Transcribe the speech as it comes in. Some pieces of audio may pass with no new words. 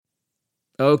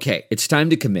Okay, it's time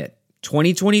to commit.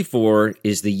 2024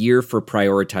 is the year for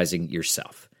prioritizing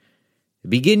yourself.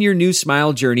 Begin your new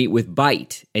smile journey with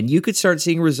Byte, and you could start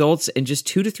seeing results in just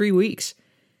 2 to 3 weeks.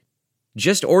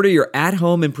 Just order your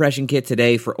at-home impression kit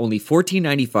today for only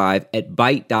 $14.95 at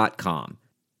Byte.com.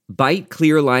 Byte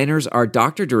clear liners are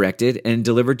doctor-directed and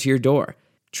delivered to your door.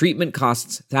 Treatment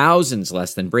costs thousands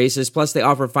less than braces, plus they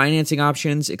offer financing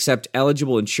options, accept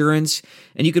eligible insurance,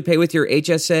 and you could pay with your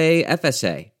HSA,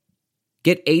 FSA.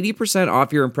 Get 80%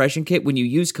 off your impression kit when you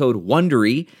use code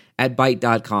WONDERY at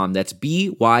Byte.com. That's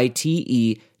BYTE.com.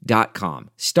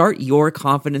 Start your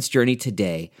confidence journey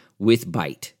today with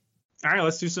Byte. All right,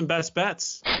 let's do some best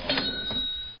bets.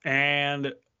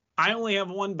 And I only have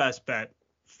one best bet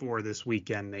for this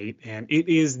weekend, Nate, and it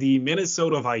is the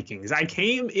Minnesota Vikings. I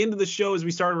came into the show as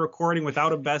we started recording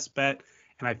without a best bet,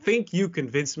 and I think you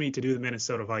convinced me to do the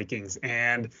Minnesota Vikings.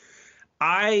 And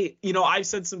I've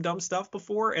said some dumb stuff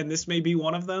before, and this may be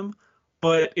one of them,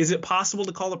 but is it possible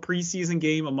to call a preseason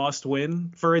game a must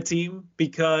win for a team?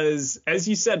 Because as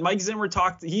you said, Mike Zimmer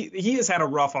he has had a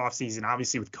rough offseason,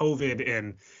 obviously with COVID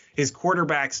and his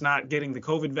quarterback's not getting the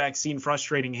COVID vaccine,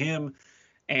 frustrating him.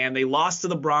 And they lost to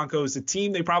the Broncos, a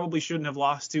team they probably shouldn't have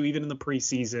lost to even in the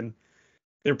preseason.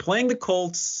 They're playing the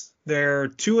Colts. They're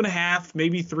 2.5,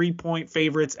 maybe 3-point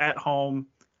favorites at home.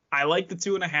 I like the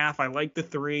 2.5. I like the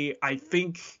 3. I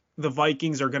think the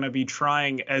Vikings are going to be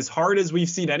trying as hard as we've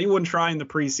seen anyone try in the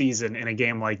preseason in a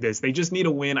game like this. They just need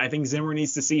a win. I think Zimmer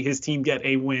needs to see his team get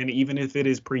a win, even if it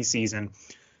is preseason.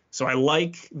 So I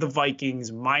like the Vikings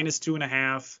minus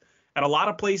 2.5. At a lot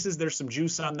of places, there's some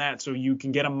juice on that, so you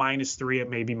can get a minus 3 at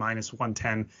maybe minus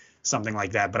 110, something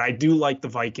like that. But I do like the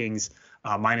Vikings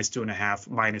minus 2.5,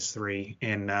 minus 3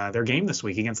 in their game this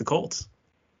week against the Colts.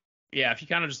 Yeah, if you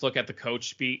kind of just look at the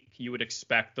coach speak, you would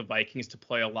expect the Vikings to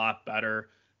play a lot better.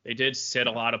 They did sit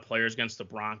a lot of players against the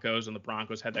Broncos, and the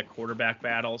Broncos had that quarterback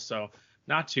battle. So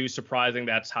not too surprising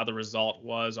that's how the result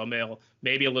was.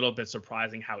 Maybe a little bit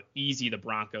surprising how easy the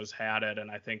Broncos had it, and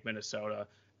I think Minnesota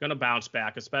going to bounce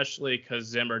back, especially because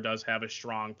Zimmer does have a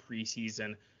strong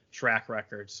preseason track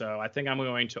record. So I think I'm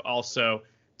going to also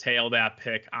tail that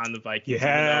pick on the Vikings.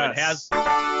 Yes. Even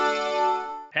though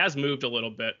it has moved a little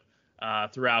bit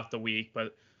throughout the week.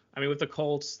 But, I mean, with the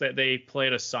Colts, they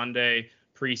played a Sunday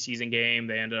preseason game.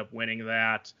 They ended up winning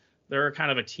that. They're kind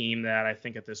of a team that I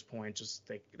think at this point just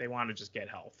they want to just get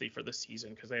healthy for the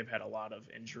season because they've had a lot of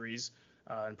injuries,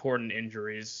 important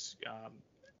injuries,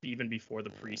 even before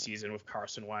the preseason with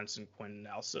Carson Wentz and Quentin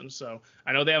Nelson. So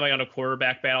I know they have a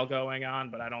quarterback battle going on,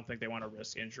 but I don't think they want to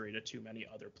risk injury to too many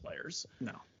other players.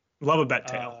 No. Love a bet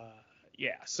tail.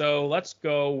 Yeah. So let's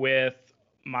go with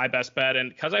my best bet. And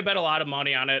because I bet a lot of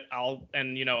money on it,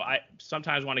 I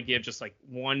sometimes want to give just like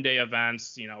 1-day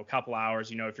events, a couple hours,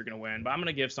 if you're going to win. But I'm going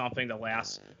to give something that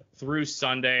lasts through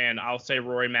Sunday. And I'll say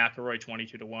Rory McIlroy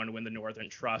 22-1 to win the Northern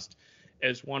Trust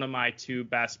is one of my 2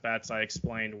 best bets. I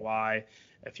explained why,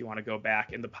 if you want to go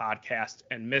back in the podcast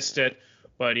and missed it.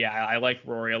 But yeah, I like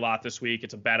Rory a lot this week.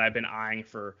 It's a bet I've been eyeing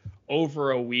for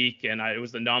over a week, and it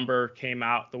was the number came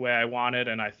out the way I wanted,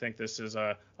 and I think this is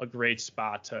a great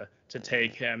spot to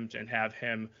take him and have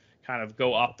him kind of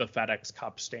go up the FedEx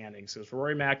Cup standings. Because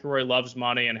Rory McIlroy loves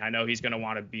money, and I know he's going to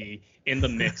want to be in the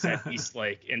mix at East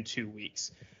Lake in 2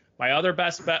 weeks. My other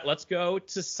best bet, let's go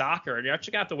to soccer. And you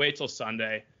actually got to wait till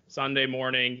Sunday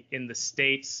morning in the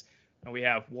States. And we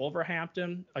have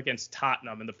Wolverhampton against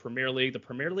Tottenham in the Premier League. The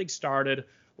Premier League started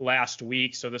last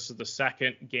week, so this is the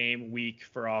second game week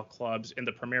for all clubs in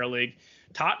the Premier League.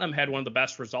 Tottenham had one of the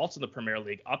best results in the Premier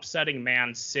League, upsetting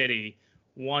Man City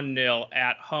 1-0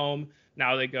 at home.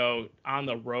 Now they go on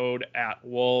the road at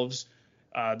Wolves.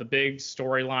 The big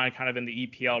storyline kind of in the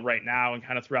EPL right now and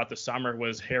kind of throughout the summer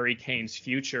was Harry Kane's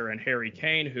future. And Harry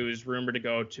Kane, who's rumored to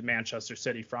go to Manchester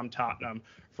City from Tottenham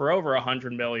for over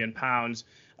 £100 million,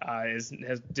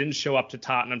 didn't show up to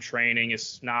Tottenham training,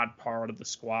 is not part of the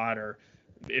squad, or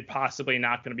it possibly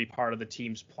not going to be part of the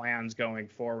team's plans going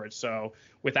forward. So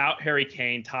without Harry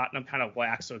Kane, Tottenham kind of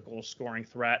lacks a goal-scoring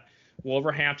threat.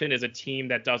 Wolverhampton is a team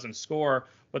that doesn't score,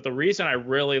 but the reason I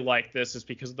really like this is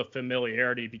because of the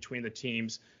familiarity between the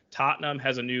teams. Tottenham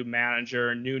has a new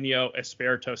manager, Nuno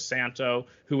Espirito Santo,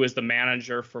 who is the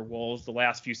manager for Wolves the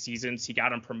last few seasons. He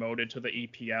got him promoted to the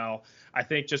EPL. I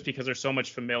think just because there's so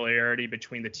much familiarity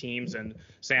between the teams and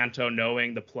Santo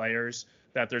knowing the players,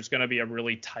 that there's going to be a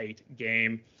really tight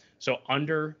game. So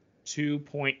under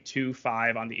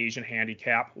 2.25 on the Asian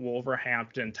handicap,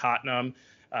 Wolverhampton, Tottenham.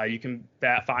 You can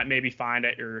find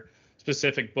at your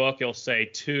specific book, it'll say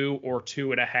 2 or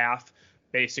 2.5.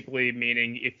 basically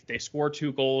meaning if they score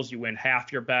 2 goals, you win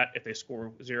half your bet. If they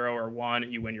score 0 or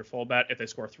 1, you win your full bet. If they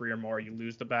score 3 or more, you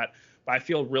lose the bet. But I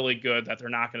feel really good that they're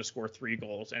not going to score 3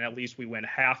 goals, and at least we win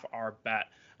half our bet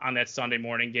on that Sunday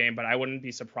morning game. But I wouldn't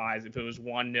be surprised if it was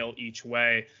 1-0 each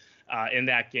way in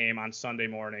that game on Sunday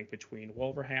morning between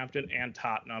Wolverhampton and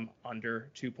Tottenham under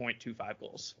 2.25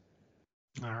 goals.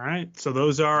 All right. So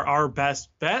those are our best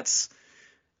bets.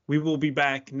 We will be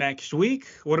back next week.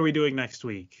 What are we doing next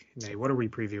week, Nate? What are we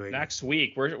previewing? Next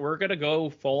week, we're going to go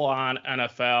full on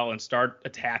NFL and start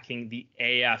attacking the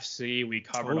AFC. We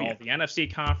covered all the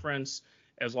NFC conference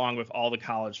as long with all the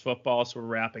college football, so we're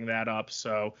wrapping that up.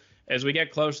 So as we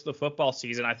get close to the football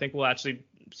season, I think we'll actually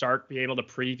start being able to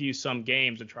preview some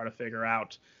games and try to figure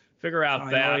out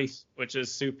which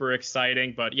is super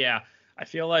exciting. But yeah, I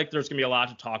feel like there's going to be a lot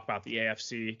to talk about the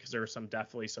AFC because there are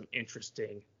definitely some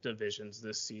interesting divisions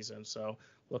this season. So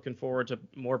looking forward to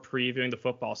more previewing the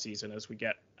football season as we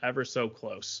get ever so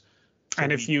close.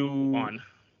 And if you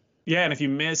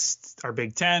missed our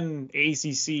Big Ten,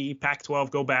 ACC, Pac-12,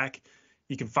 go back.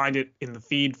 You can find it in the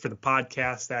feed for the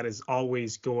podcast. That is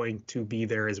always going to be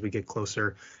there as we get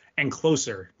closer and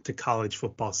closer to college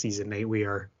football season, Nate. We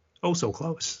are so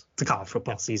close to college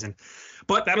football season.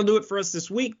 But that'll do it for us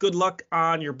this week. Good luck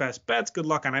on your best bets. Good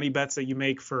luck on any bets that you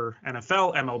make for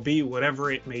NFL, MLB,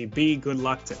 whatever it may be. Good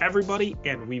luck to everybody,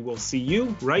 and we will see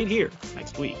you right here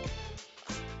next week.